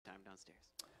stairs.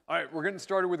 All right, we're getting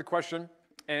started with a question.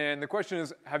 And the question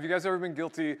is, have you guys ever been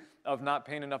guilty of not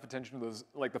paying enough attention to those,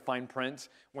 like the fine print,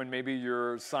 when maybe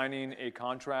you're signing a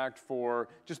contract for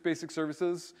just basic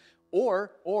services?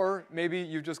 Or maybe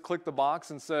you just clicked the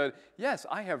box and said, yes,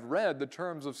 I have read the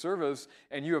terms of service,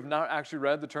 and you have not actually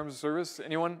read the terms of service.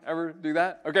 Anyone ever do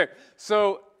that? Okay,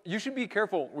 so you should be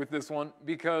careful with this one,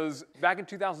 because back in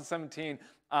 2017,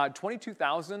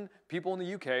 22,000 people in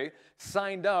the UK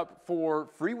signed up for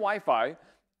free Wi-Fi,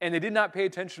 and they did not pay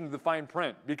attention to the fine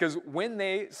print, because when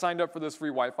they signed up for this free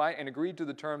Wi-Fi and agreed to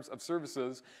the terms of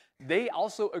services, they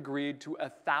also agreed to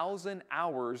 1,000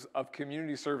 hours of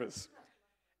community service.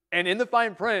 And in the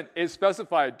fine print, it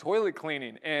specified toilet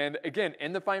cleaning. And again,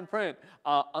 in the fine print,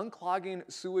 unclogging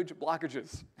sewage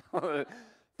blockages.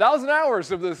 1,000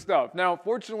 hours of this stuff. Now,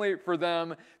 fortunately for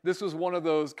them, this was one of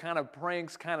those kind of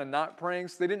pranks, kind of not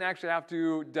pranks. They didn't actually have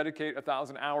to dedicate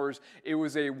 1,000 hours. It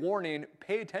was a warning.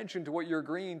 Pay attention to what you're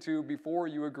agreeing to before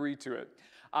you agree to it.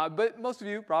 But most of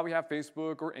you probably have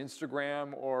Facebook or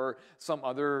Instagram or some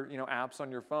other apps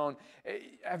on your phone.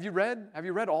 Have you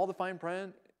read all the fine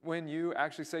print when you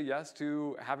actually say yes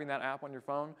to having that app on your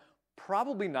phone?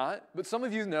 Probably not, but some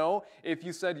of you know if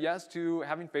you said yes to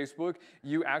having Facebook,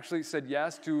 you actually said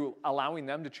yes to allowing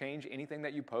them to change anything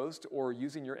that you post or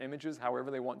using your images however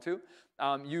they want to.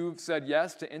 You've said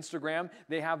yes to Instagram.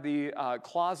 They have the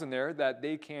clause in there that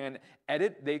they can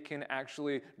edit, they can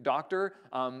actually doctor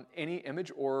any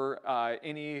image or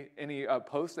any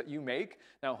post that you make.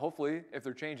 Now, hopefully, if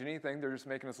they're changing anything, they're just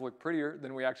making us look prettier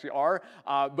than we actually are,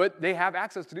 but they have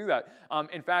access to do that.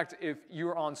 In fact, if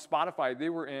you're on Spotify, they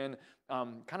were in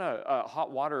kind of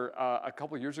hot water a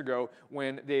couple of years ago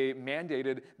when they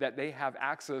mandated that they have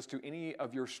access to any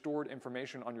of your stored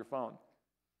information on your phone.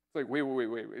 It's like,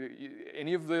 wait.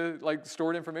 Any of the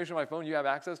stored information on my phone, you have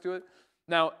access to it?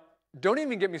 Now, don't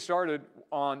even get me started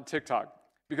on TikTok,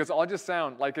 because I'll just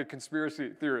sound like a conspiracy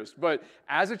theorist. But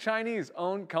as a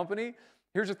Chinese-owned company,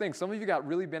 here's the thing. Some of you got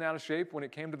really bent out of shape when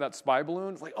it came to that spy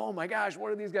balloon. It's like, oh my gosh,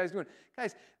 what are these guys doing?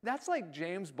 Guys, that's like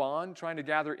James Bond trying to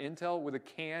gather intel with a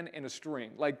can and a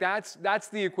string. Like that's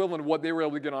the equivalent of what they were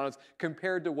able to get on us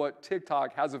compared to what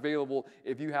TikTok has available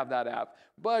if you have that app.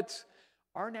 But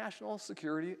our national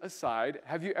security aside,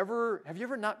 have you ever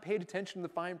not paid attention to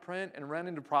the fine print and ran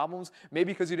into problems?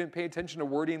 Maybe because you didn't pay attention to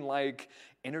wording like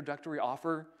introductory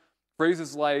offer,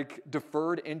 phrases like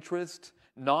deferred interest,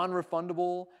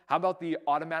 non-refundable. How about the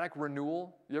automatic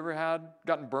renewal? You ever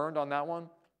gotten burned on that one?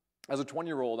 As a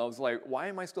 20-year-old, I was like, why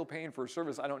am I still paying for a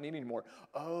service I don't need anymore?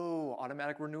 Oh,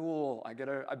 automatic renewal. I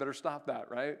better stop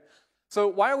that, right? So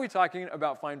why are we talking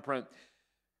about fine print?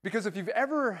 Because if you've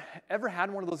ever had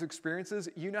one of those experiences,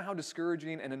 you know how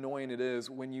discouraging and annoying it is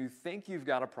when you think you've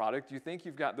got a product, you think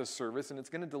you've got this service, and it's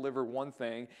going to deliver one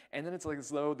thing, and then it's like as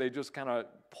though they just kind of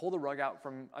pull the rug out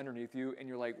from underneath you, and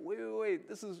you're like, wait,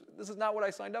 this is not what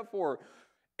I signed up for.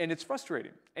 And it's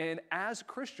frustrating. And as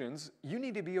Christians, you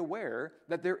need to be aware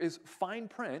that there is fine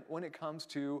print when it comes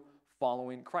to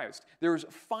following Christ. There's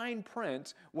fine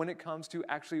print when it comes to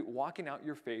actually walking out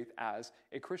your faith as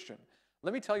a Christian.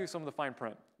 Let me tell you some of the fine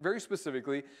print. Very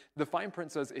specifically, the fine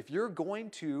print says if you're going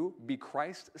to be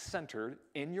Christ-centered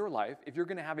in your life, if you're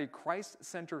going to have a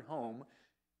Christ-centered home,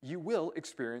 you will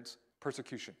experience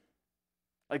persecution.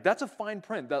 Like that's a fine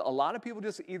print that a lot of people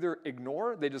just either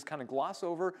ignore, they just kind of gloss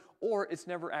over, or it's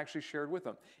never actually shared with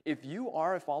them. If you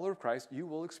are a follower of Christ, you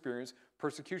will experience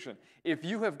persecution. If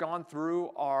you have gone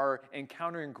through our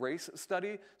Encountering Grace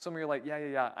study, some of you are like,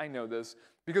 yeah, I know this.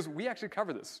 Because we actually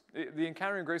cover this. The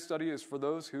Encountering Grace study is for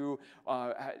those who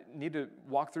need to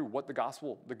walk through what the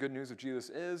gospel, the good news of Jesus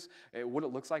is, what it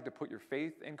looks like to put your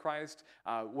faith in Christ,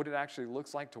 what it actually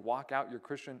looks like to walk out your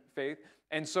Christian faith.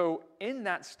 And so in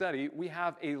that study, we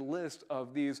have a list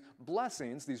of these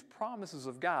blessings, these promises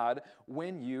of God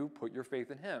when you put your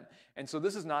faith in Him. And so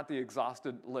this is not the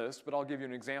exhausted list, but I'll give you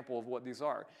an example of what these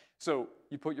are. So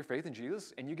you put your faith in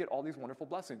Jesus, and you get all these wonderful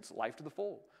blessings, life to the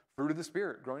full, fruit of the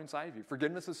Spirit growing inside of you,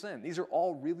 forgiveness of sin. These are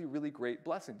all really, really great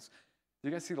blessings. Do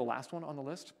you guys see the last one on the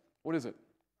list? What is it?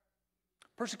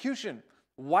 Persecution.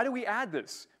 Why do we add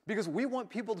this? Because we want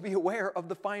people to be aware of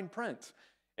the fine print.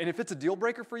 And if it's a deal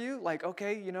breaker for you, like,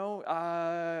 okay,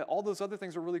 all those other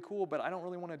things are really cool, but I don't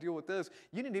really want to deal with this,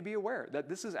 you need to be aware that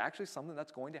this is actually something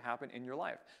that's going to happen in your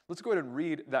life. Let's go ahead and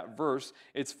read that verse.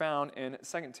 It's found in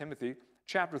 2 Timothy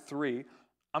chapter 3.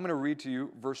 I'm going to read to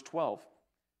you verse 12.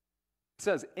 It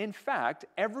says, in fact,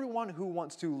 everyone who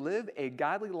wants to live a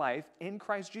godly life in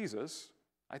Christ Jesus,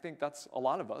 I think that's a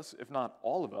lot of us, if not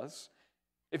all of us,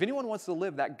 if anyone wants to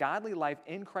live that godly life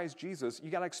in Christ Jesus,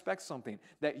 you got to expect something,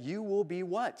 that you will be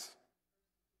what?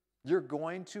 You're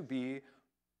going to be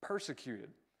persecuted.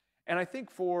 And I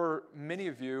think for many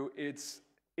of you, it's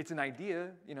an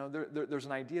idea, there's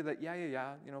an idea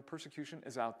that, persecution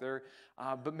is out there,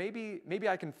 but maybe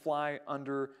I can fly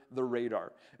under the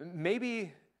radar.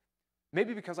 Maybe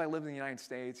because I live in the United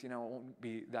States, it won't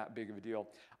be that big of a deal.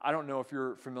 I don't know if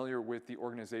you're familiar with the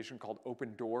organization called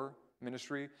Open Door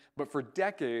Ministry, but for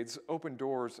decades, Open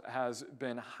Doors has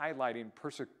been highlighting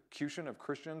persecution of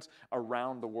Christians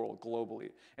around the world globally.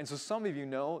 And so some of you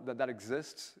know that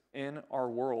exists in our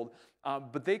world,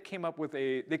 but they come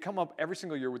up every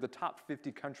single year with the top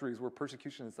 50 countries where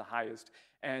persecution is the highest.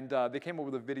 And they came up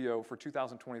with a video for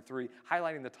 2023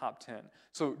 highlighting the top 10.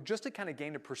 So just to kind of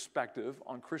gain a perspective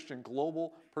on Christian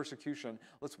global persecution,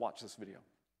 let's watch this video.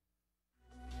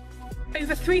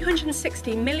 Over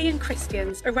 360 million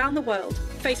Christians around the world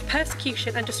face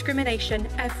persecution and discrimination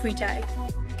every day.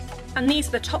 And these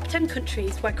are the top 10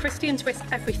 countries where Christians risk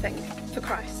everything for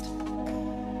Christ.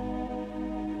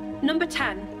 Number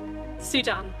 10,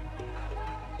 Sudan.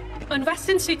 Unrest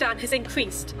in Sudan has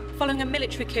increased following a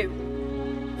military coup.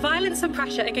 Violence and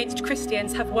pressure against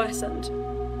Christians have worsened.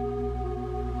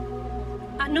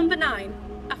 At number 9,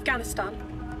 Afghanistan.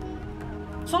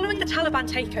 Following the Taliban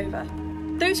takeover,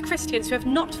 those Christians who have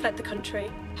not fled the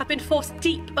country have been forced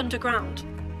deep underground.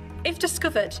 If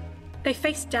discovered, they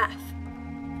face death.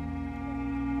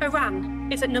 Iran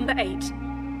is at number 8.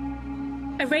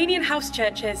 Iranian house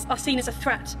churches are seen as a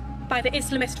threat by the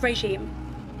Islamist regime.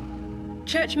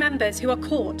 Church members who are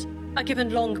caught are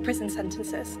given long prison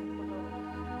sentences.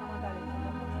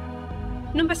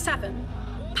 Number 7,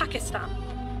 Pakistan.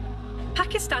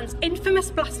 Pakistan's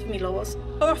infamous blasphemy laws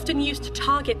are often used to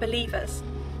target believers.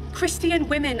 Christian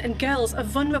women and girls are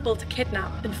vulnerable to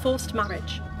kidnap and forced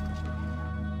marriage.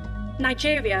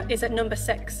 Nigeria is at number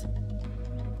 6.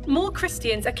 More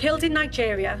Christians are killed in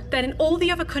Nigeria than in all the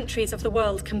other countries of the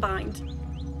world combined.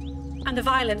 And the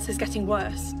violence is getting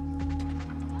worse.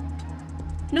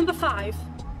 Number 5,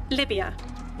 Libya.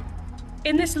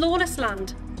 In this lawless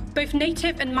land, both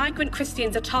native and migrant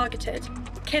Christians are targeted,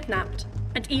 kidnapped,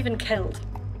 and even killed.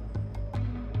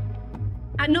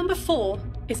 At number 4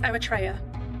 is Eritrea.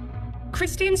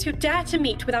 Christians who dare to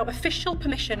meet without official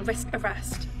permission risk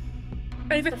arrest.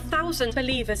 Over 1,000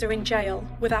 believers are in jail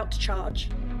without charge.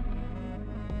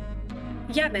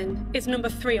 Yemen is number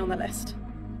 3 on the list.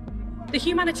 The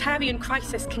humanitarian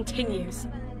crisis continues.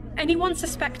 Anyone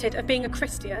suspected of being a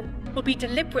Christian will be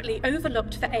deliberately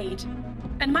overlooked for aid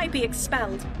and might be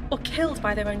expelled or killed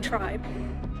by their own tribe.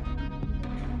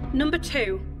 Number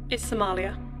 2 is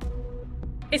Somalia.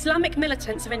 Islamic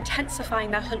militants are intensifying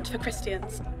their hunt for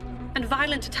Christians, and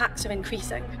violent attacks are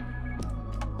increasing.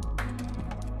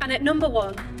 And at number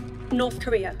 1, North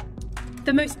Korea,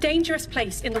 the most dangerous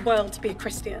place in the world to be a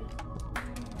Christian.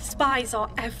 Spies are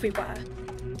everywhere.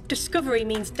 Discovery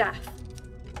means death,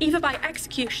 either by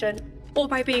execution or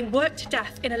by being worked to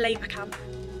death in a labour camp.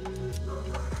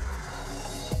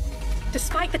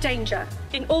 Despite the danger,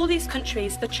 in all these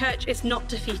countries, the church is not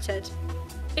defeated.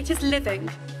 It is living,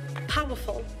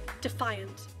 powerful,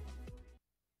 defiant.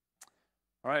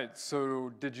 All right,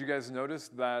 so did you guys notice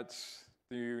that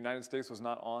the United States was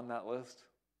not on that list?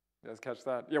 You guys catch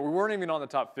that? Yeah, we weren't even on the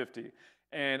top 50.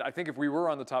 And I think if we were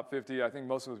on the top 50, I think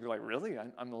most of us would be like, really?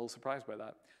 I'm a little surprised by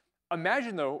that.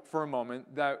 Imagine, though, for a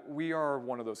moment that we are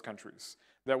one of those countries,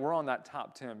 that we're on that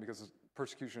top 10 because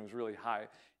persecution is really high.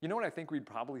 You know what I think we'd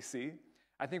probably see?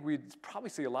 I think we'd probably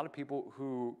see a lot of people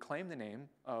who claim the name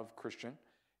of Christian,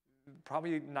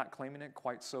 probably not claiming it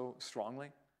quite so strongly,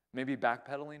 maybe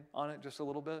backpedaling on it just a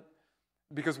little bit.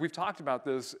 Because we've talked about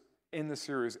this in the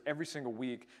series every single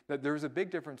week, that there's a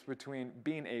big difference between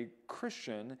being a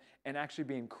Christian and actually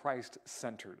being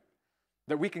Christ-centered.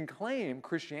 That we can claim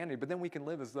Christianity, but then we can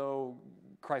live as though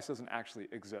Christ doesn't actually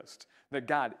exist. That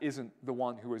God isn't the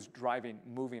one who is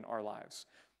moving our lives.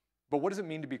 But what does it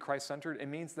mean to be Christ-centered? It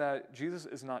means that Jesus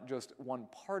is not just one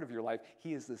part of your life,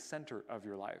 he is the center of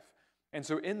your life. And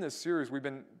so in this series, we've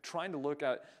been trying to look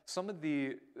at some of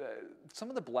the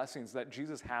blessings that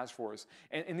Jesus has for us.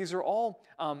 And these are all,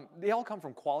 they all come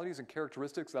from qualities and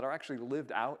characteristics that are actually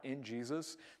lived out in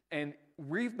Jesus. And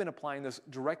we've been applying this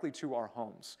directly to our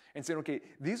homes and saying, okay,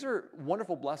 these are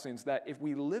wonderful blessings that if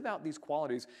we live out these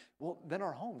qualities, well, then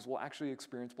our homes will actually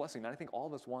experience blessing. And I think all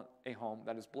of us want a home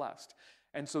that is blessed.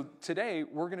 And so today,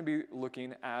 we're going to be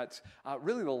looking at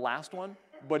really the last one,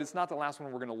 but it's not the last one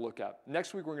we're going to look at.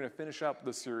 Next week, we're going to finish up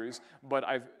the series, but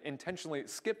I've intentionally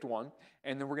skipped one,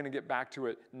 and then we're going to get back to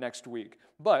it next week.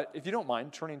 But if you don't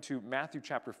mind turning to Matthew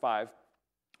chapter 5,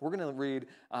 we're going to read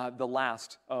the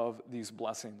last of these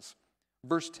blessings.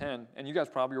 Verse 10, and you guys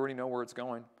probably already know where it's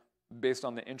going based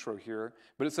on the intro here,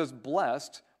 but it says,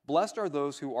 "Blessed Blessed are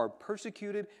those who are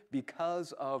persecuted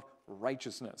because of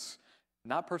righteousness.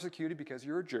 Not persecuted because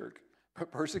you're a jerk,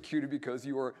 but persecuted because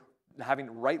you are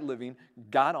having right living,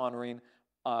 God-honoring,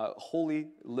 holy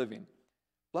living.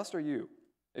 Blessed are you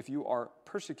if you are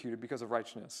persecuted because of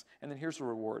righteousness. And then here's the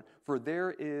reward.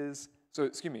 Because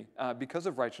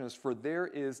of righteousness, for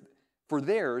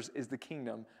theirs is the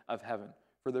kingdom of heaven.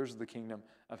 For theirs is the kingdom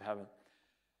of heaven.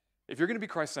 If you're going to be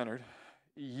Christ-centered,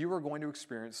 you are going to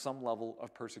experience some level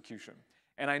of persecution.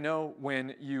 And I know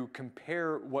when you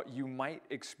compare what you might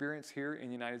experience here in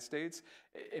the United States,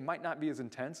 it might not be as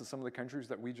intense as some of the countries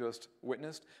that we just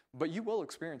witnessed, but you will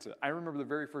experience it. I remember the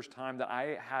very first time that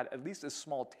I had at least a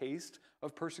small taste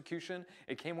of persecution.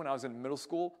 It came when I was in middle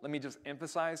school. Let me just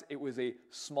emphasize, it was a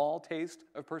small taste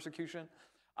of persecution.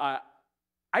 I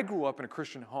grew up in a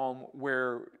Christian home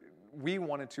where we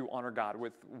wanted to honor God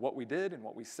with what we did and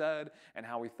what we said and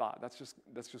how we thought. That's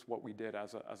just what we did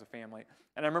as a family.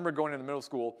 And I remember going into middle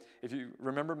school. If you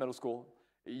remember middle school,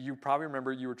 you probably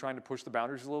remember you were trying to push the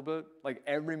boundaries a little bit. Like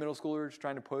every middle schooler was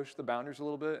trying to push the boundaries a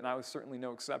little bit, and I was certainly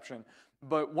no exception.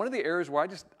 But one of the areas where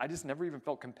I just never even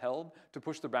felt compelled to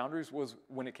push the boundaries was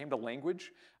when it came to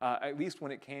language, at least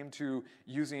when it came to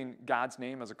using God's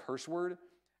name as a curse word.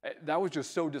 That was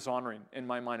just so dishonoring in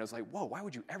my mind. I was like, whoa, why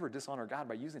would you ever dishonor God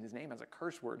by using his name as a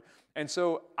curse word? And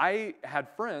so I had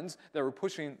friends that were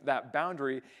pushing that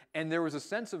boundary, and there was a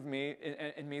sense of me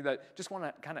in me that just want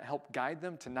to kind of help guide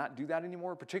them to not do that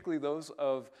anymore, particularly those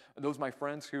my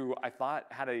friends who I thought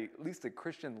had at least a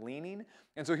Christian leaning.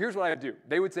 And so here's what I'd do.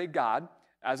 They would say God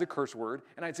as a curse word,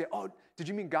 and I'd say, oh, did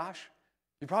you mean gosh?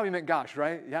 You probably meant gosh,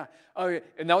 right? Yeah. Oh, yeah.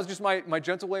 And that was just my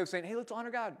gentle way of saying, hey, let's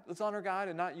honor God. Let's honor God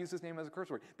and not use his name as a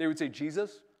curse word. They would say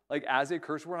Jesus, like as a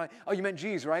curse word. Oh, you meant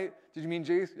G's, right? Did you mean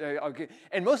G's? Yeah, okay.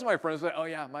 And most of my friends would say, oh,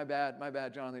 yeah, my bad,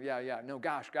 Jonathan. Yeah. No,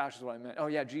 gosh is what I meant. Oh,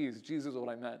 yeah, G's is what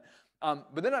I meant.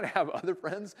 But then I'd have other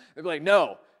friends. They'd be like,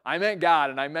 no, I meant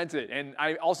God, and I meant it. And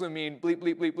I also mean bleep,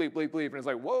 bleep, bleep, bleep, bleep, bleep. And it's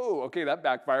like, whoa, okay, that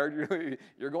backfired.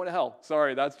 You're going to hell.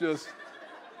 Sorry, that's what's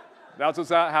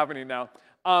happening now.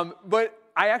 But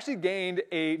I actually gained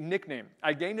a nickname.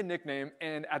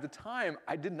 And at the time,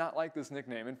 I did not like this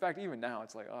nickname. In fact, even now,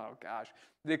 it's like, oh gosh.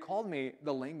 They called me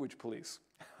the language police.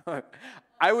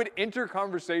 I would enter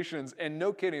conversations, and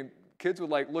no kidding, kids would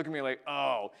look at me like,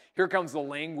 oh, here comes the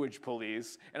language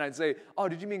police. And I'd say, oh,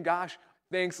 did you mean gosh?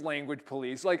 Thanks, language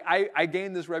police. I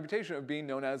gained this reputation of being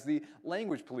known as the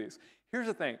language police. Here's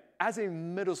the thing. As a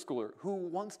middle schooler who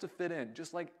wants to fit in,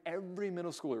 just like every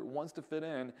middle schooler wants to fit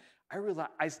in, I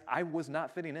realized I was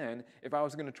not fitting in if I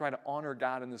was going to try to honor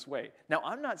God in this way. Now,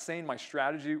 I'm not saying my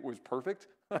strategy was perfect.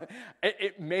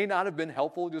 It may not have been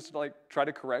helpful just to try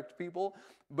to correct people,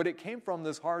 but it came from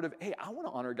this heart of, hey, I want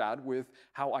to honor God with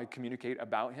how I communicate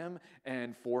about him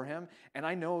and for him. And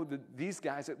I know that these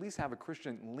guys at least have a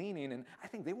Christian leaning, and I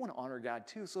think they want to honor God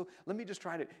too. So let me just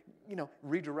try to,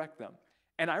 redirect them.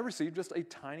 And I received just a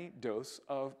tiny dose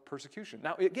of persecution.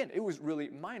 Now, again, it was really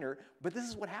minor, but this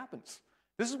is what happens.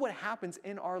 This is what happens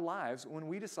in our lives when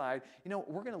we decide,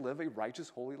 we're going to live a righteous,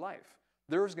 holy life.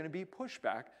 There's going to be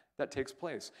pushback that takes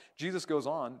place. Jesus goes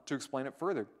on to explain it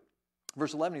further.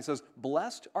 Verse 11, he says,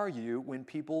 blessed are you when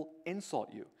people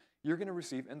insult you. You're going to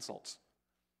receive insults.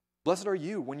 Blessed are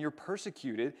you when you're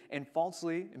persecuted and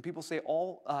people say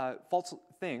all false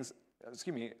things.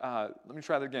 Let me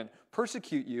try that again.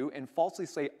 Persecute you and falsely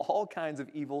say all kinds of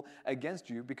evil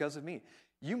against you because of me.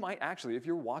 You might actually, if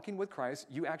you're walking with Christ,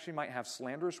 you actually might have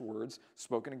slanderous words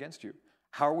spoken against you.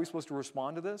 How are we supposed to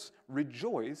respond to this?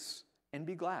 Rejoice and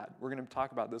be glad. We're going to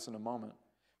talk about this in a moment.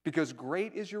 Because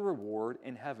great is your reward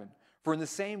in heaven. For in the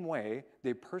same way,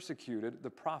 they persecuted the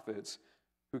prophets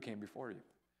who came before you.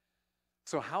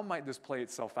 So how might this play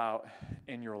itself out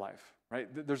in your life, right?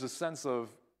 There's a sense of,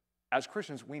 as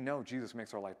Christians, we know Jesus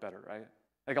makes our life better, right?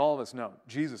 All of us know,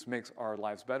 Jesus makes our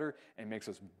lives better and makes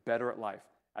us better at life.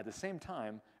 At the same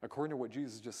time, according to what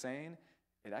Jesus is just saying,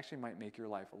 it actually might make your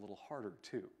life a little harder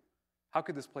too. How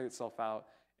could this play itself out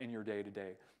in your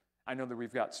day-to-day? I know that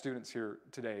we've got students here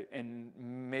today, and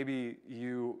maybe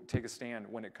you take a stand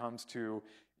when it comes to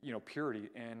purity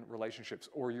in relationships,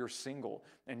 or you're single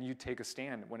and you take a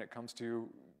stand when it comes to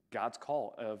God's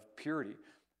call of purity.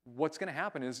 What's going to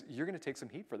happen is you're going to take some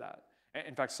heat for that.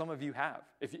 In fact, some of you have.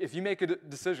 If you make a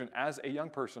decision as a young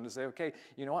person to say, okay,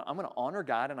 you know what, I'm going to honor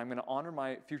God and I'm going to honor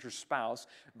my future spouse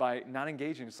by not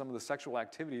engaging in some of the sexual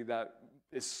activity that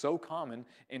is so common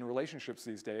in relationships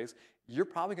these days, you're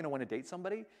probably going to want to date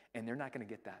somebody and they're not going to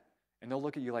get that. And they'll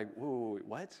look at you like, whoa,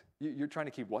 what? You're trying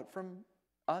to keep what from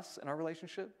us in our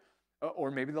relationship?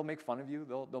 Or maybe they'll make fun of you.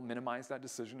 They'll minimize that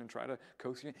decision and try to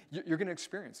coax you in. You're going to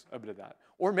experience a bit of that.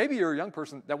 Or maybe you're a young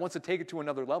person that wants to take it to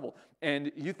another level,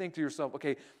 and you think to yourself,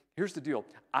 okay, here's the deal.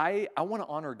 I want to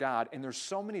honor God, and there's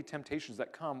so many temptations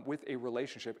that come with a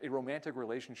relationship, a romantic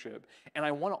relationship, and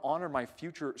I want to honor my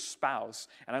future spouse,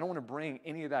 and I don't want to bring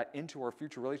any of that into our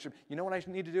future relationship. You know what I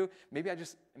need to do? Maybe I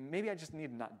just need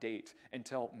to not date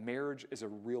until marriage is a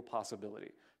real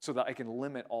possibility, so that I can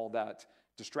limit all that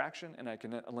distraction, and I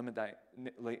can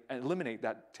eliminate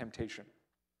that temptation.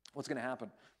 What's going to happen?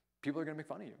 People are going to make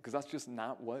fun of you because that's just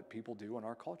not what people do in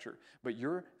our culture. But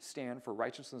your stand for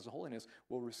righteousness and holiness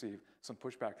will receive some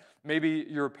pushback. Maybe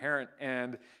you're a parent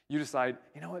and you decide,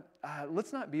 you know what,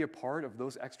 let's not be a part of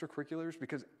those extracurriculars,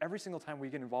 because every single time we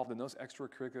get involved in those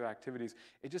extracurricular activities,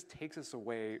 it just takes us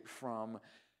away from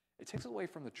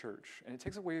the church, and it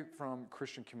takes away from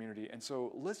Christian community. And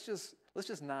so let's just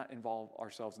not involve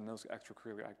ourselves in those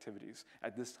extracurricular activities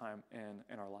at this time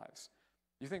in our lives.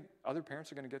 You think other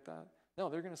parents are going to get that? No,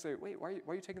 they're going to say, wait, why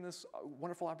are you taking this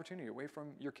wonderful opportunity away from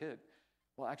your kid?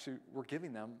 Well, actually, we're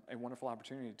giving them a wonderful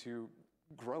opportunity to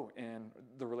grow in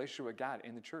the relationship with God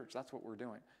in the church. That's what we're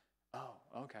doing. Oh,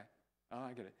 okay. Oh,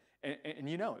 I get it. And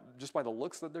you know, just by the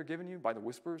looks that they're giving you, by the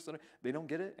whispers, they don't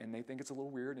get it, and they think it's a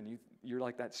little weird, and you're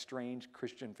like that strange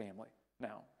Christian family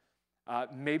now.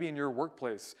 Maybe in your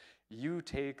workplace, you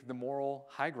take the moral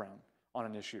high ground on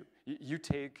an issue. You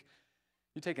take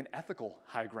an ethical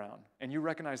high ground, and you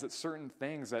recognize that certain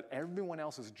things that everyone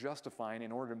else is justifying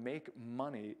in order to make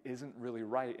money isn't really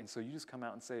right, and so you just come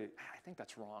out and say, I think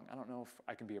that's wrong. I don't know if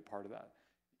I can be a part of that.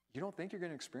 You don't think you're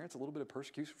going to experience a little bit of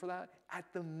persecution for that? At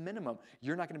the minimum,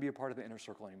 you're not going to be a part of the inner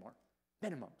circle anymore.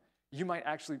 Minimum. You might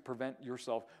actually prevent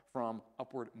yourself from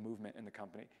upward movement in the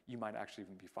company. You might actually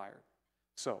even be fired.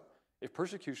 So, if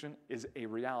persecution is a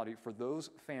reality for those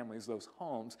families, those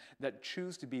homes that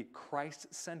choose to be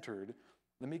Christ-centered,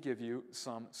 let me give you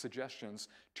some suggestions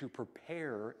to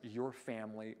prepare your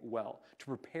family well, to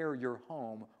prepare your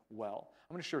home well.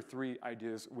 I'm going to share 3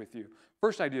 ideas with you.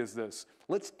 First idea is this.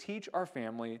 Let's teach our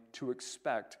family to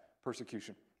expect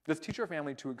persecution. Let's teach our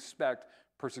family to expect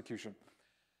persecution.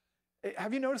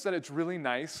 Have you noticed that it's really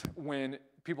nice when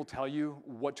people tell you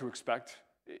what to expect?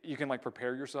 You can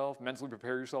prepare yourself, mentally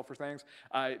prepare yourself for things.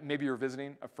 Maybe you're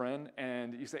visiting a friend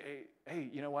and you say, hey,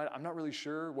 you know what? I'm not really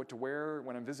sure what to wear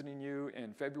when I'm visiting you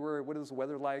in February. What is the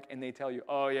weather like? And they tell you,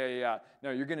 oh, yeah.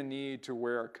 No, you're going to need to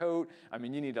wear a coat. I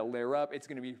mean, you need to layer up. It's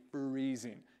going to be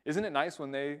freezing. Isn't it nice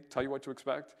when they tell you what to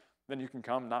expect? Then you can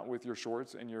come not with your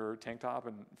shorts and your tank top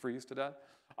and freeze to death.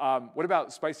 What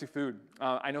about spicy food?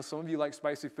 I know some of you like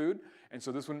spicy food, and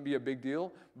so this wouldn't be a big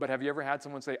deal, but have you ever had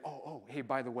someone say, hey,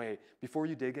 by the way, before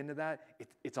you dig into that,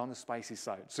 it's on the spicy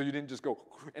side. So you didn't just go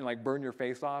and burn your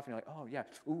face off, and you're like, oh yeah,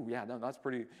 ooh, yeah, no, that's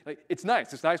pretty, it's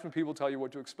nice. It's nice when people tell you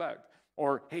what to expect.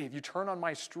 Or, hey, if you turn on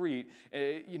my street,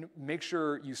 make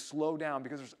sure you slow down,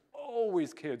 because there's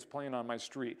always kids playing on my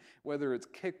street, whether it's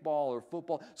kickball or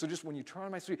football. So just when you turn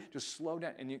on my street, just slow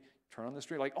down, and you turn on the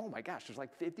street, oh my gosh, there's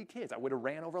 50 kids. I would have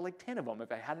ran over 10 of them if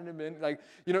I hadn't have been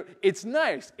it's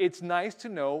nice. It's nice to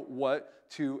know what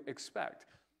to expect.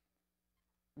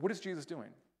 What is Jesus doing?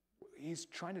 He's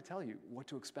trying to tell you what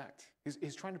to expect.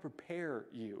 He's trying to prepare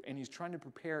you, and he's trying to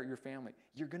prepare your family.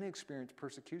 You're going to experience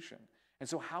persecution. And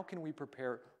so how can we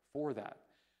prepare for that?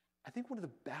 I think one of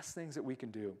the best things that we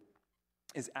can do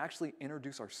is actually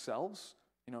introduce ourselves.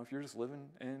 If you're just living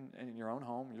in your own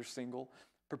home, you're single,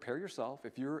 prepare yourself.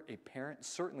 If you're a parent,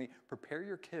 certainly prepare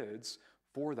your kids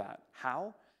for that.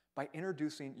 How? By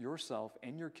introducing yourself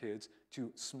and your kids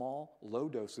to small, low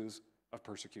doses of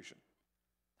persecution.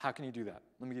 How can you do that?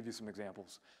 Let me give you some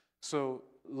examples. So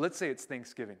let's say it's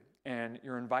Thanksgiving, and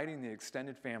you're inviting the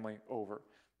extended family over,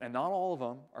 and not all of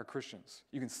them are Christians.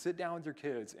 You can sit down with your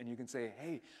kids, and you can say,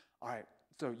 hey, all right,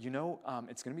 so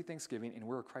it's going to be Thanksgiving, and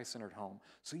we're a Christ-centered home,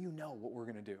 so you know what we're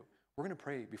going to do. We're going to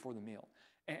pray before the meal.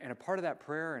 And a part of that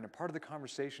prayer and a part of the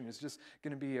conversation is just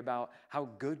going to be about how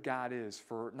good God is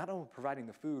for not only providing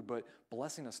the food, but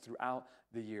blessing us throughout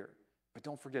the year. But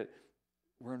don't forget,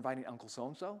 we're inviting Uncle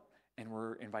so-and-so, and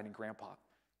we're inviting Grandpa.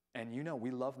 And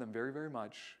we love them very, very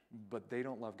much, but they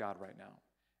don't love God right now.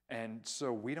 And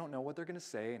so we don't know what they're going to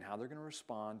say and how they're going to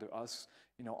respond to us,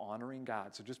 honoring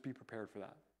God. So just be prepared for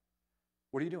that.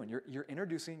 What are you doing?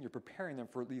 You're preparing them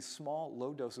for these small,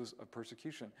 low doses of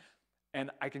persecution. And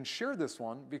I can share this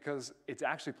one because it's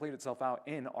actually played itself out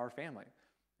in our family.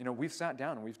 We've sat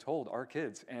down and we've told our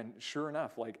kids, and sure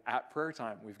enough, at prayer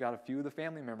time, we've got a few of the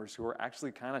family members who are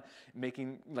actually kind of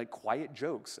making quiet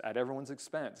jokes at everyone's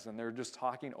expense, and they're just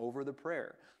talking over the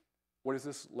prayer. What has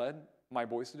this led my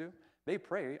boys to do? They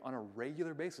pray on a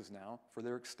regular basis now for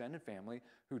their extended family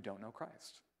who don't know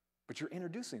Christ. but you're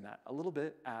introducing that a little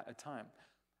bit at a time.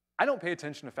 I don't pay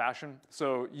attention to fashion,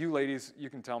 so you ladies, you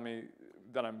can tell me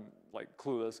that I'm like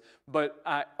clueless, but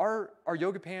are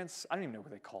yoga pants, I don't even know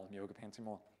what they call them yoga pants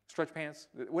anymore, stretch pants,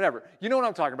 whatever. You know what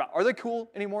I'm talking about. Are they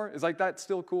cool anymore? Is like that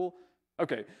still cool?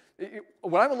 Okay,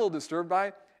 what I'm a little disturbed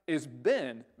by is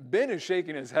Ben. Ben is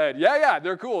shaking his head. Yeah,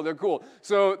 they're cool, they're cool.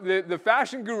 So the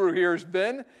fashion guru here is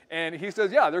Ben, and he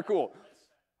says, yeah, they're cool.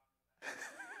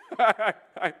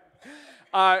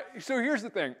 So here's the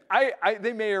thing.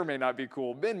 They may or may not be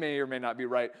cool. Ben may or may not be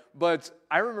right. But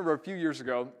I remember a few years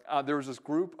ago, there was this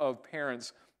group of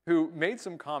parents who made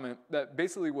some comment that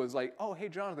basically was like, oh, hey,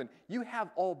 Jonathan, you have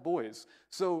all boys.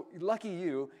 So lucky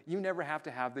you never have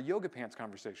to have the yoga pants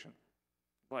conversation.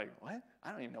 Like, what?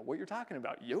 I don't even know what you're talking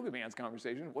about. Yoga pants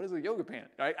conversation? What is a yoga pant?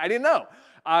 I didn't know.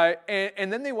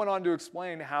 And then they went on to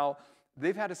explain how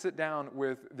they've had to sit down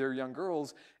with their young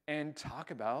girls and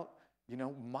talk about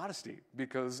modesty,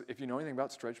 because if you know anything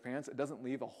about stretch pants, it doesn't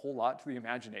leave a whole lot to the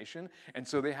imagination. And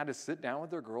so they had to sit down with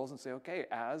their girls and say, okay,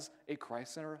 as a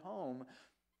Christ-centered home,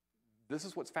 this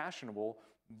is what's fashionable,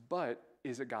 but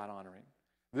is it God-honoring?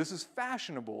 This is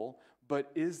fashionable,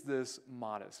 but is this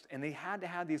modest? And they had to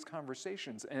have these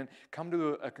conversations and come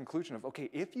to a conclusion of, okay,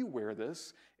 if you wear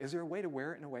this, is there a way to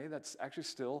wear it in a way that's actually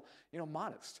still,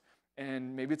 modest?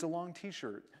 And maybe it's a long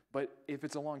t-shirt, but if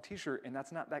it's a long t-shirt and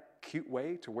that's not that cute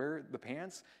way to wear the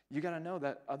pants, you got to know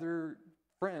that other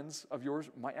friends of yours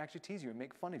might actually tease you and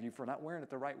make fun of you for not wearing it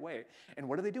the right way. And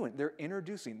what are they doing? They're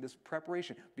introducing this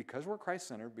preparation. Because we're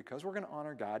Christ-centered, because we're going to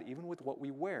honor God, even with what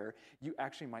we wear, you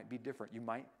actually might be different. You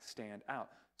might stand out.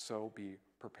 So be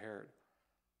prepared.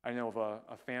 I know of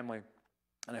a family,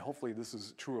 and hopefully this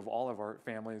is true of all of our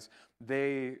families,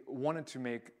 they wanted to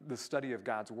make the study of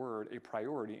God's Word a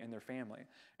priority in their family.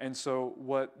 And so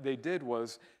what they did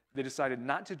was they decided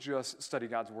not to just study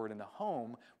God's Word in the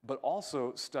home, but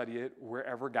also study it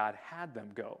wherever God had them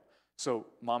go. So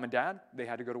mom and dad, they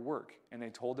had to go to work, and they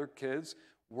told their kids,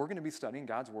 we're going to be studying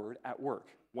God's Word at work.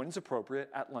 When it's appropriate,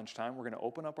 at lunchtime, we're going to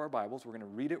open up our Bibles, we're going to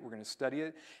read it, we're going to study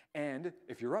it, and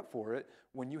if you're up for it,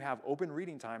 when you have open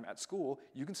reading time at school,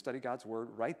 you can study God's Word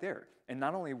right there. And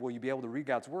not only will you be able to read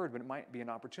God's Word, but it might be an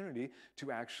opportunity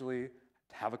to actually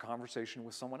have a conversation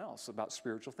with someone else about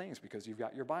spiritual things because you've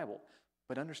got your Bible.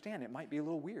 But understand, it might be a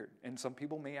little weird, and some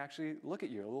people may actually look at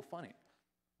you a little funny.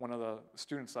 One of the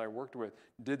students that I worked with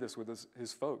did this with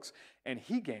his folks, and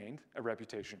he gained a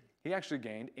reputation. He actually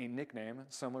gained a nickname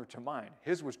similar to mine.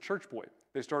 His was Church Boy.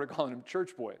 They started calling him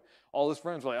Church Boy. All his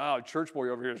friends were like, oh, Church Boy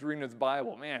over here is reading his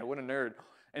Bible. Man, what a nerd.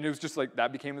 And it was just like,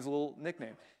 that became his little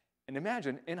nickname. And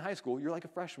imagine, in high school, you're like a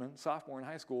freshman, sophomore in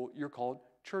high school, you're called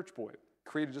Church Boy.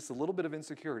 Created just a little bit of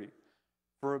insecurity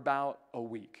for about a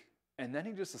week. And then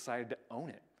he just decided to own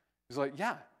it. He's like,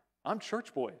 yeah, I'm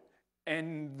Church Boy.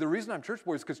 And the reason I'm Church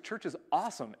Boy is because church is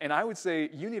awesome. And I would say,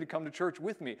 you need to come to church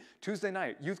with me. Tuesday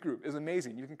night, youth group is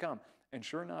amazing. You can come. And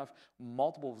sure enough,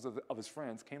 multiple of his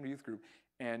friends came to youth group.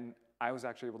 And I was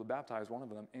actually able to baptize one of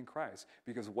them in Christ.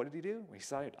 Because what did he do? He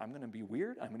decided, I'm going to be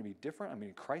weird. I'm going to be different. I'm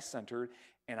going to be Christ-centered.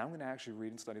 And I'm going to actually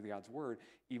read and study God's Word,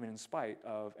 even in spite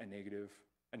of a negative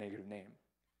name.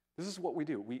 This is what we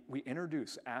do. We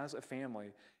introduce as a family,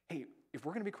 hey, if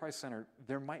we're going to be Christ-centered,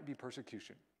 there might be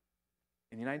persecution.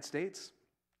 In the United States,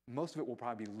 most of it will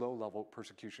probably be low-level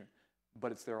persecution,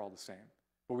 but it's there all the same.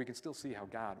 But we can still see how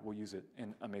God will use it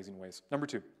in amazing ways. Number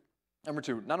two,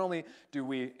 not only do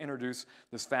we introduce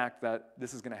this fact that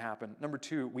this is going to happen, number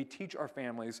two, we teach our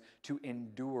families to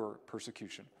endure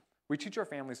persecution. We teach our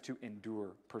families to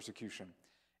endure persecution.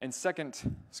 In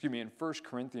 1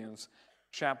 Corinthians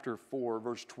chapter 4,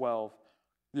 verse 12,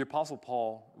 the Apostle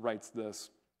Paul writes this.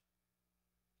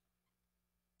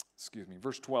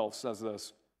 Verse 12 says this.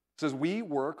 It says, we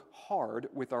work hard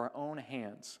with our own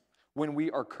hands. When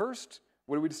we are cursed,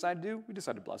 what do we decide to do? We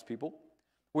decide to bless people.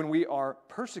 When we are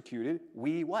persecuted,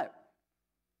 we what?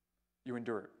 You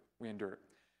endure it. We endure it.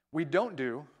 We don't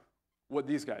do what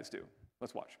these guys do.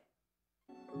 Let's watch.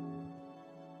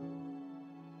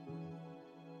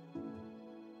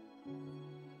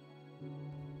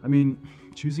 I mean,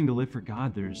 choosing to live for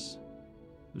God, there's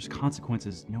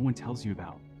consequences no one tells you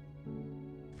about.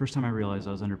 First time I realized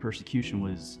I was under persecution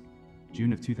was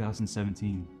June of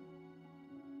 2017.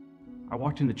 I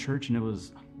walked into church and it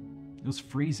was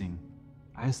freezing.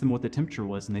 I asked them what the temperature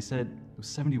was and they said it was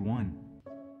 71.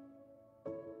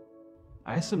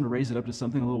 I asked them to raise it up to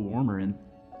something a little warmer and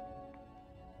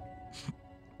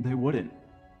they wouldn't.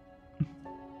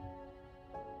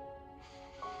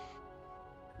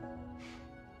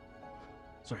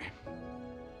 Sorry.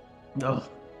 Ugh.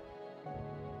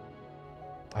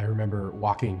 I remember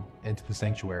walking into the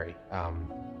sanctuary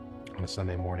on a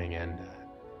Sunday morning, and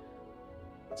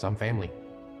some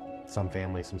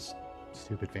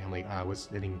stupid family was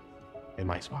sitting in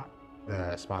my spot,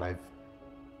 the spot I've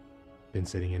been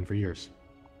sitting in for years.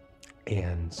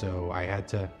 And so I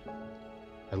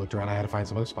looked around, I had to find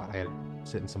some other spot. I had to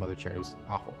sit in some other chair. It was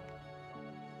awful.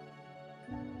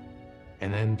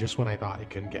 And then just when I thought it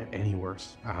couldn't get any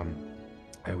worse,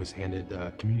 I was handed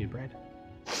communion bread.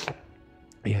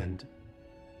 And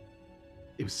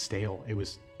it was stale. It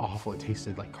was awful. It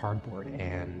tasted like cardboard.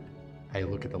 And I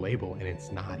look at the label and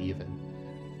it's not even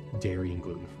dairy and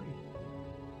gluten-free.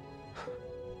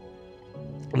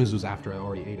 This was after I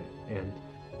already ate it. And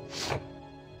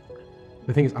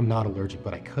the thing is, I'm not allergic,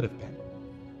 but I could have been.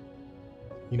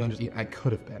 I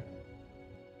could have been.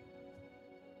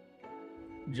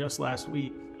 Just last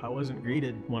week, I wasn't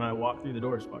greeted when I walked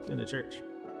into church.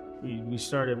 We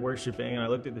started worshiping and I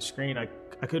looked at the screen. I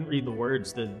couldn't read the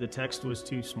words. The text was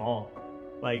too small.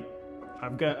 Like,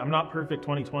 I'm not perfect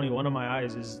 2020. One of my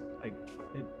eyes is I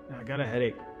got a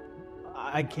headache.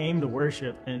 I came to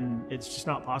worship and it's just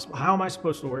not possible. How am I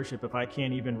supposed to worship if I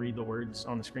can't even read the words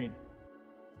on the screen?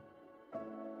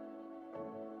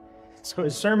 So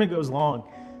his sermon goes long.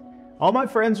 All my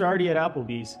friends are already at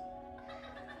Applebee's.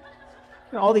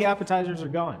 And all the appetizers are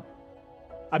gone.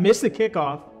 I missed the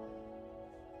kickoff.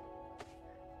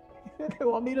 They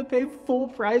want me to pay full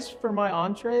price for my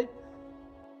entree?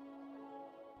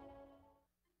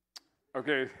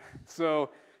 Okay, so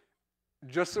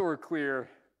just so we're clear,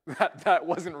 that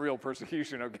wasn't real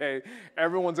persecution, okay?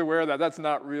 Everyone's aware of that. That's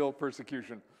not real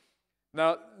persecution.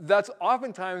 Now, that's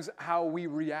oftentimes how we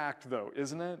react, though,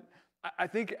 isn't it? I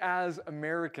think as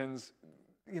Americans,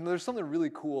 there's something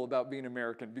really cool about being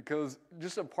American, because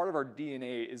just a part of our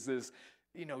DNA is this,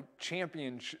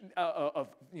 champion of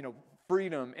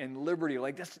freedom and liberty.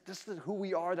 Like, this is who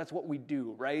we are. That's what we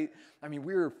do, right? I mean,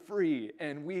 we're free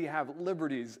and we have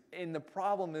liberties. And the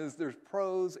problem is there's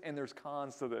pros and there's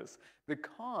cons to this. The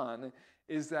con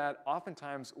is that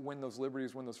oftentimes when those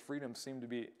liberties, when those freedoms seem to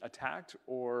be attacked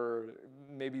or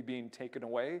maybe being taken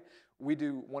away, we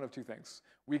do one of two things.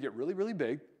 We get really, really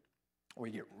big, or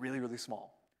you get really, really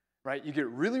small. Right? You get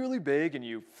really, really big and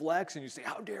you flex and you say,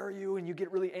 how dare you? And you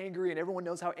get really angry and everyone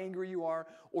knows how angry you are.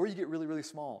 Or you get really, really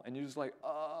small and you're just like,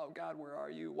 oh God, where are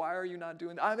you? Why are you not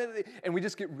doing that? And we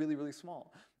just get really, really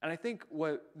small. And I think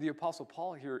what the Apostle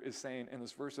Paul here is saying in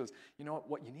this verse is,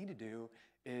 what you need to do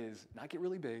is not get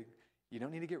really big. You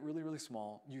don't need to get really, really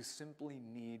small. You simply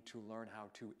need to learn how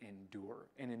to endure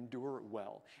and endure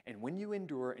well. And when you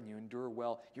endure and you endure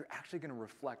well, you're actually going to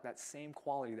reflect that same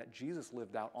quality that Jesus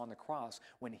lived out on the cross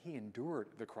when he endured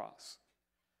the cross.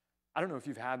 I don't know if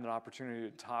you've had an opportunity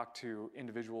to talk to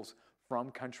individuals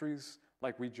from countries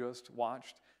like we just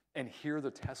watched and hear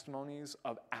the testimonies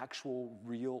of actual,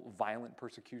 real, violent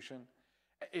persecution.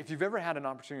 If you've ever had an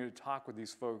opportunity to talk with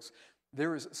these folks,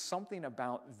 there is something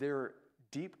about their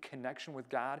deep connection with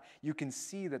God. You can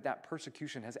see that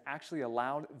persecution has actually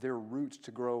allowed their roots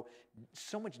to grow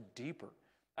so much deeper.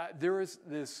 There is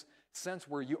this sense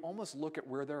where you almost look at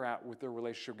where they're at with their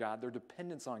relationship with God, their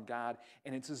dependence on God,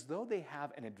 and it's as though they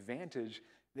have an advantage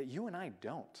that you and I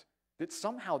don't. That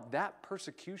somehow that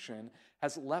persecution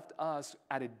has left us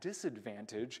at a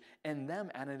disadvantage and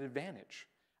them at an advantage.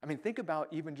 I mean, think about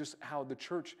even just how the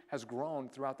church has grown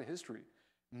throughout the history.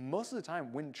 Most of the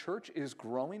time, when church is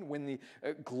growing, when the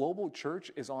global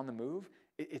church is on the move,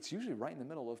 it's usually right in the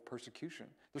middle of persecution.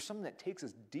 There's something that takes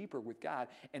us deeper with God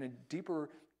and a deeper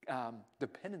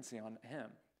dependency on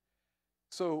him.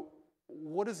 So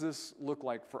what does this look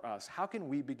like for us? How can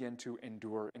we begin to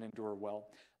endure and endure well?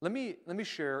 Let me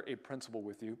share a principle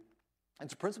with you.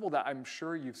 It's a principle that I'm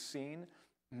sure you've seen.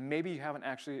 Maybe you haven't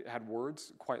actually had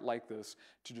words quite like this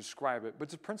to describe it, but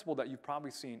it's a principle that you've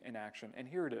probably seen in action, and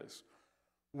here it is.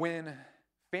 When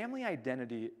family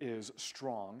identity is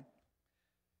strong,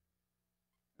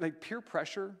 like peer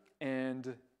pressure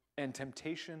and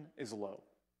temptation is low.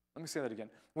 Let me say that again.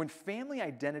 When family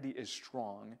identity is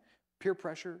strong, peer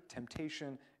pressure,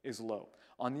 temptation is low.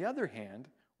 On the other hand,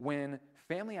 when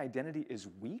family identity is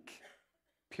weak,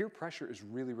 peer pressure is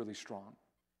really, really strong.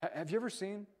 Have you ever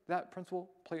seen that principle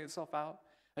play itself out?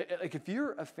 Like if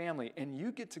you're a family and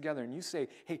you get together and you say,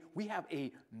 hey, we have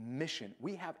a mission,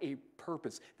 we have a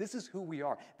purpose, this is who we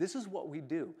are, this is what we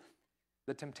do.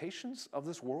 The temptations of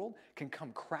this world can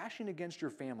come crashing against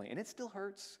your family, and it still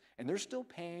hurts, and there's still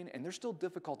pain, and there's still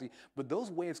difficulty, but those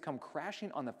waves come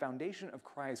crashing on the foundation of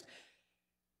Christ,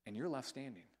 and you're left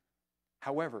standing.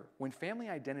 However, when family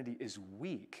identity is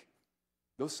weak,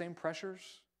 those same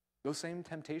pressures, those same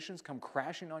temptations come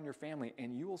crashing on your family,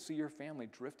 and you will see your family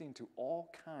drifting to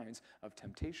all kinds of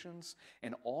temptations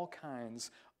and all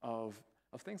kinds of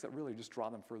things that really just draw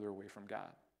them further away from God.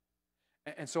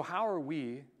 And so how are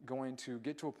we going to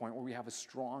get to a point where we have a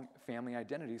strong family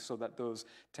identity so that those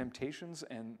temptations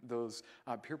and those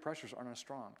peer pressures aren't as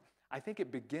strong? I think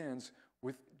it begins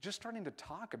with just starting to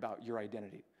talk about your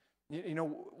identity. You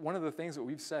know, one of the things that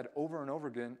we've said over and over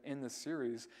again in this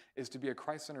series is to be a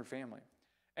Christ-centered family.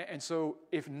 And so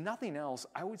if nothing else,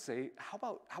 I would say, how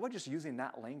about just using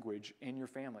that language in your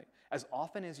family as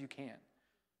often as you can?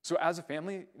 So as a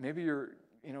family, maybe you're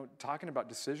talking about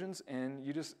decisions and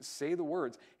you just say the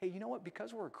words, hey, you know what,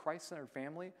 because we're a Christ-centered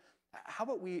family, how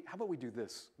about we do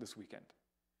this weekend?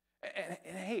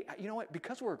 And hey, you know what,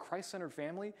 because we're a Christ-centered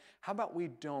family, how about we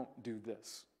don't do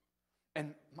this?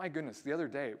 And my goodness, the other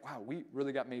day, wow, we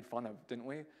really got made fun of, didn't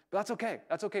we? But that's okay.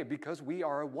 That's okay because we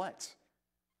are a what?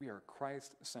 We are a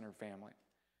Christ-centered family.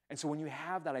 And so when you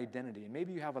have that identity, and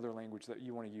maybe you have other language that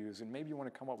you want to use, and maybe you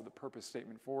want to come up with a purpose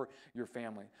statement for your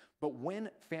family, but when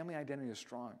family identity is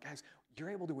strong, guys, you're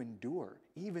able to endure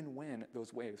even when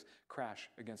those waves crash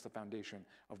against the foundation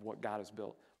of what God has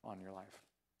built on your life.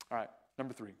 All right,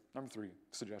 number three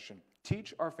suggestion.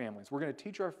 Teach our families. We're going to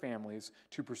teach our families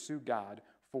to pursue God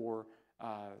for,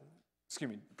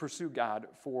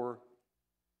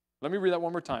 let me read that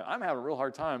one more time. I'm having a real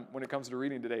hard time when it comes to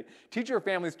reading today. Teach your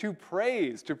families to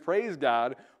praise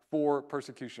God for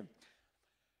persecution.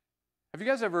 Have you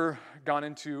guys ever gone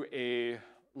into a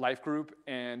life group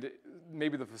and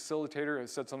maybe the facilitator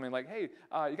has said something like, hey, you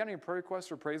got any prayer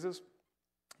requests or praises?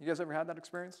 You guys ever had that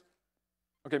experience?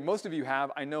 Okay, most of you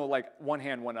have. I know like one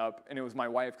hand went up, and it was my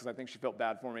wife because I think she felt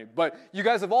bad for me. But you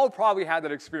guys have all probably had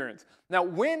that experience. Now,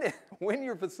 when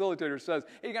your facilitator says,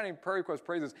 hey, you got any prayer requests,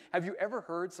 praises, have you ever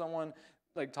heard someone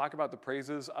like talk about the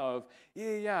praises of,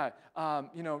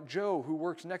 Joe, who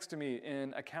works next to me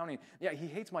in accounting, yeah, he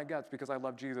hates my guts because I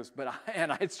love Jesus,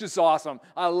 and it's just awesome.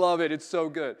 I love it. It's so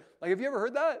good. Like, have you ever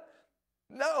heard that?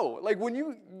 No. Like, when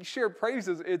you share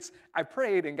praises, it's, I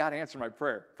prayed and God answered my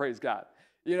prayer. Praise God.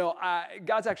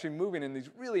 God's actually moving in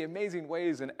these really amazing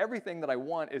ways, and everything that I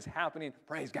want is happening.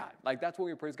 Praise God. Like, that's what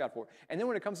we praise God for. And then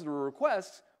when it comes to the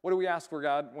requests, what do we ask for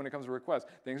God when it comes to requests?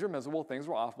 Things are miserable. Things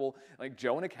are awful. Like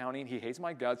Joe in accounting, he hates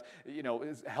my guts.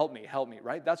 Help me,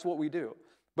 right? That's what we do.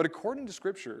 But according to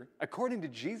Scripture, according to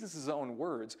Jesus' own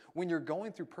words, when you're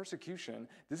going through persecution,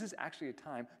 this is actually a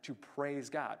time to praise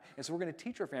God. And so we're going to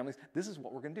teach our families, this is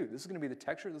what we're going to do. This is going to be the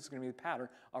texture. This is going to be the pattern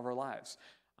of our lives.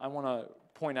 I want to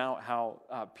point out how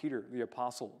Peter, the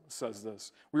apostle, says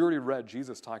this. We already read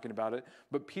Jesus talking about it,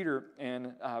 but Peter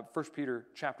in 1 Peter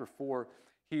chapter 4,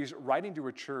 he's writing to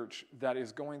a church that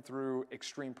is going through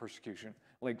extreme persecution,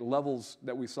 like levels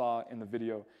that we saw in the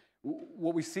video.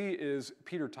 What we see is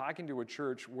Peter talking to a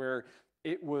church where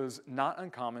it was not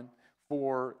uncommon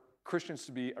for Christians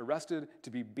to be arrested,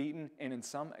 to be beaten, and in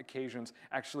some occasions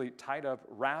actually tied up,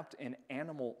 wrapped in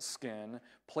animal skin,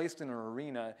 placed in an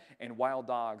arena, and wild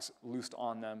dogs loosed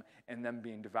on them, and them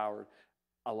being devoured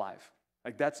alive.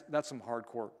 Like that's some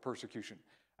hardcore persecution.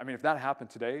 I mean, if that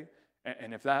happened today,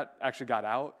 and if that actually got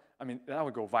out, I mean, that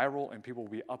would go viral, and people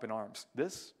would be up in arms.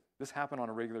 This happened on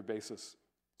a regular basis.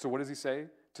 So what does he say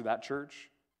to that church?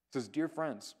 He says, dear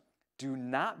friends, do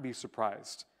not be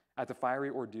surprised at the fiery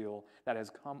ordeal that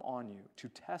has come on you to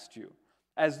test you,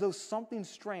 as though something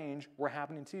strange were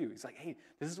happening to you. He's like, hey,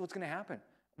 this is what's going to happen.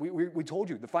 We told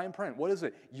you, the fine print. What is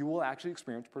it? You will actually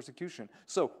experience persecution.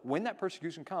 So when that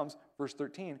persecution comes, verse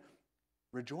 13,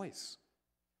 rejoice.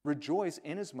 Rejoice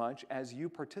inasmuch as you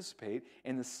participate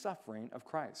in the suffering of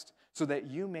Christ, so that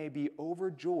you may be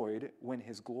overjoyed when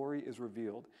his glory is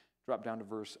revealed. Drop down to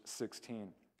verse 16.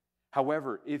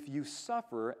 However, if you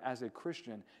suffer as a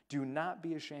Christian, do not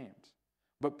be ashamed,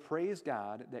 but praise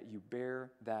God that you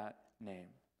bear that name.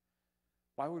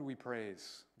 Why would we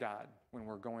praise God when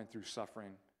we're going through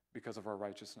suffering because of our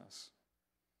righteousness?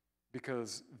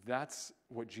 Because that's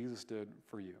what Jesus did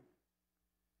for you.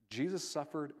 Jesus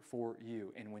suffered for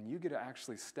you, and when you get to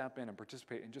actually step in and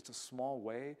participate in just a small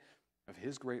way of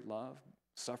his great love,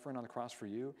 suffering on the cross for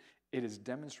you, it is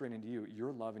demonstrating to you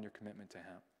your love and your commitment to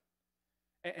him.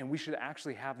 And we should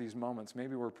actually have these moments.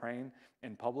 Maybe we're praying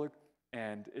in public,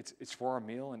 and it's for our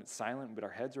meal, and it's silent, but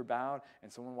our heads are bowed,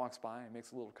 and someone walks by and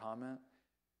makes a little comment.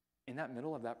 In that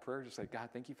middle of that prayer, just like, God,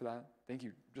 thank you for that. Thank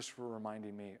you just for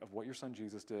reminding me of what your son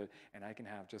Jesus did, and I can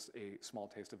have just a small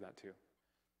taste of that too.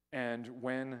 And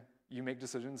when you make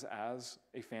decisions as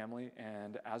a family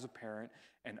and as a parent,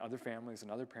 and other families and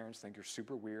other parents think you're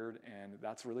super weird and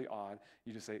that's really odd,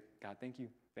 you just say, God, thank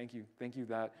you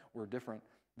that we're different.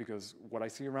 Because what I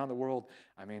see around the world,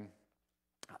 I mean,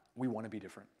 we want to be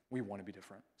different. We want to be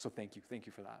different. So thank you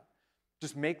for that.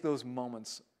 Just make those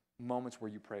moments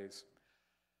where you praise.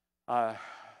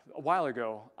 a while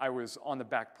ago, I was on the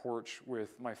back porch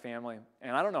with my family,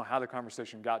 and I don't know how the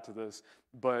conversation got to this,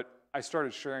 but I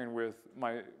started sharing with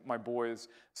my boys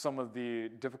some of the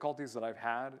difficulties that I've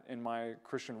had in my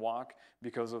Christian walk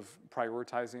because of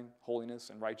prioritizing holiness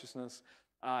and righteousness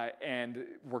and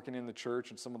working in the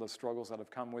church and some of the struggles that have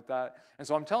come with that. And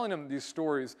so I'm telling them these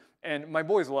stories, and my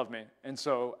boys love me. And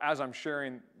so as I'm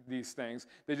sharing these things,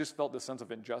 they just felt this sense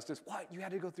of injustice. What? You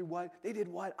had to go through what? They did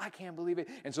what? I can't believe it.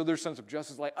 And so their sense of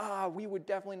justice, like, we would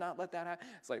definitely not let that happen.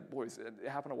 It's like, boys, it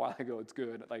happened a while ago. It's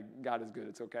good. Like, God is good.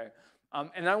 It's okay.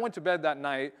 And I went to bed that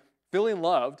night feeling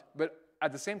loved, but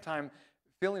at the same time,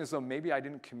 feeling as though maybe I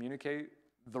didn't communicate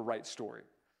the right story.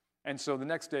 And so the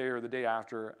next day or the day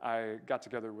after, I got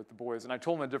together with the boys, and I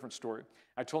told them a different story.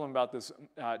 I told them about this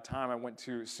time I went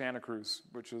to Santa Cruz,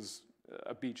 which is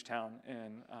a beach town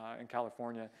in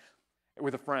California,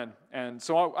 with a friend. And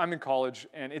so I'm in college,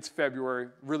 and it's February,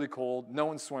 really cold. No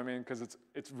one's swimming because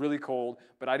it's really cold,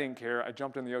 but I didn't care. I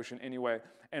jumped in the ocean anyway,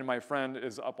 and my friend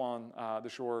is up on the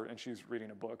shore, and she's reading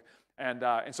a book. And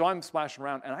so I'm splashing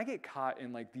around, and I get caught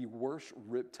in like the worst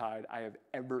riptide I have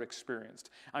ever experienced.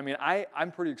 I mean,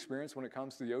 I'm pretty experienced when it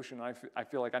comes to the ocean. And I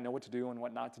feel like I know what to do and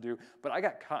what not to do. But I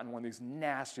got caught in one of these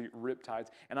nasty riptides,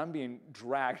 and I'm being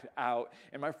dragged out.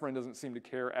 And my friend doesn't seem to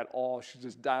care at all. She's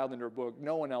just dialed into her book.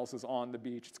 No one else is on the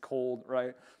beach. It's cold,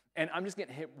 right? And I'm just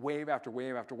getting hit wave after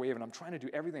wave after wave, and I'm trying to do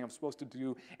everything I'm supposed to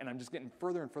do, and I'm just getting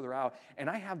further and further out. And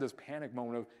I have this panic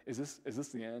moment of, is this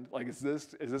the end? Like, is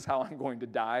this how I'm going to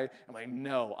die? I'm like,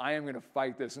 no, I am going to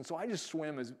fight this. And so I just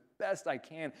swim as best I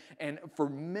can. And for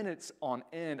minutes on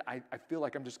end, I feel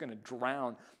like I'm just going to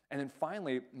drown. And then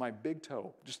finally, my big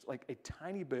toe, just like a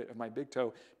tiny bit of my big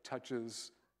toe,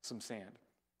 touches some sand.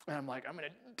 And I'm like, I'm going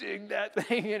to dig that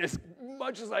thing in as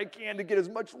much as I can to get as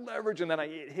much leverage. And then I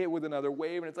get hit with another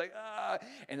wave, and it's like,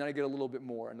 And then I get a little bit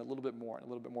more, and a little bit more, and a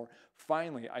little bit more.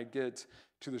 Finally, I get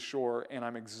to the shore, and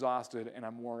I'm exhausted, and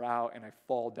I'm wore out, and I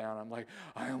fall down. I'm like,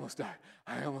 I almost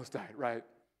died, right?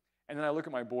 And then I look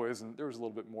at my boys, and there was a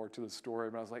little bit more to the story,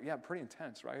 but I was like, yeah, pretty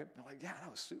intense, right? And they're like, yeah, that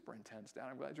was super intense, Dad.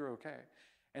 I'm glad you're okay.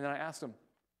 And then I asked them,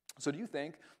 so do you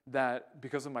think that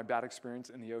because of my bad experience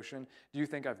in the ocean, do you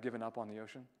think I've given up on the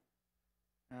ocean?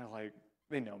 And they're like,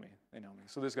 they know me.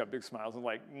 So they just got big smiles and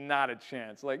like, not a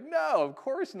chance. Like, no, of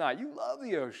course not. You love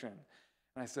the ocean.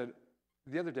 And I said,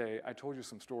 the other day, I told you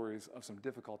some stories of some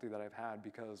difficulty that I've had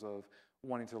because of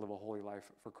wanting to live a holy life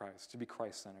for Christ, to be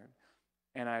Christ-centered.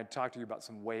 And I talked to you about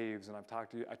some waves, and I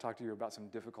talked to you about some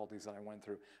difficulties that I went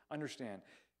through. Understand,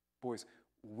 boys,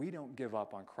 we don't give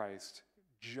up on Christ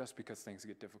just because things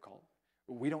get difficult.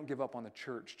 We don't give up on the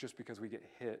church just because we get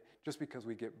hit, just because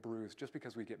we get bruised, just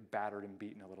because we get battered and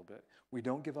beaten a little bit. We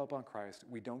don't give up on Christ.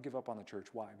 We don't give up on the church.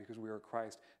 Why? Because we are a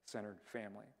Christ-centered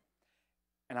family.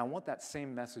 And I want that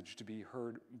same message to be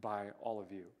heard by all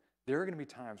of you. There are going to be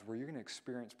times where you're going to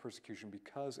experience persecution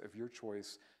because of your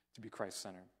choice to be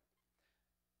Christ-centered.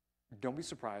 Don't be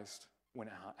surprised when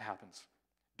it happens.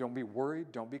 Don't be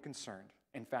worried. Don't be concerned.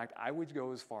 In fact, I would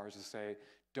go as far as to say,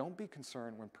 don't be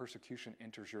concerned when persecution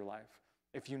enters your life.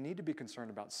 If you need to be concerned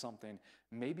about something,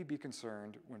 maybe be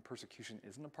concerned when persecution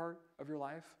isn't a part of your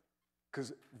life,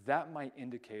 because that might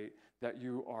indicate that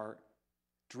you are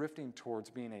drifting towards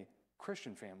being a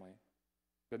Christian family,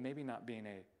 but maybe not being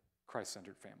a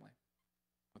Christ-centered family.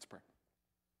 Let's pray.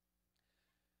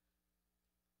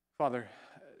 Father,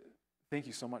 thank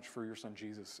you so much for your son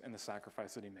Jesus and the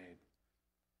sacrifice that he made.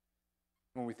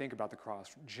 When we think about the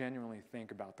cross, genuinely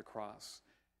think about the cross,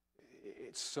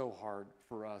 it's so hard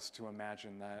for us to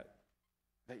imagine that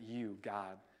you,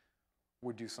 God,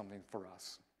 would do something for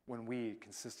us when we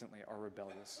consistently are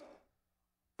rebellious.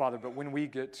 Father, but when we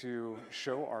get to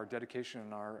show our dedication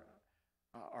and our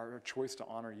choice to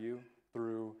honor you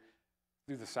through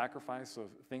the sacrifice of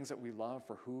things that we love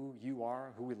for who you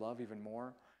are, who we love even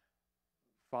more,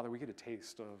 Father, we get a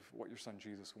taste of what your son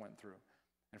Jesus went through.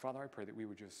 And Father, I pray that we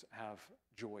would just have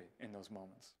joy in those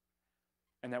moments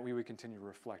and that we would continue to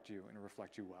reflect you and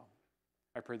reflect you well.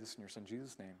 I pray this in your son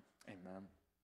Jesus' name. Amen.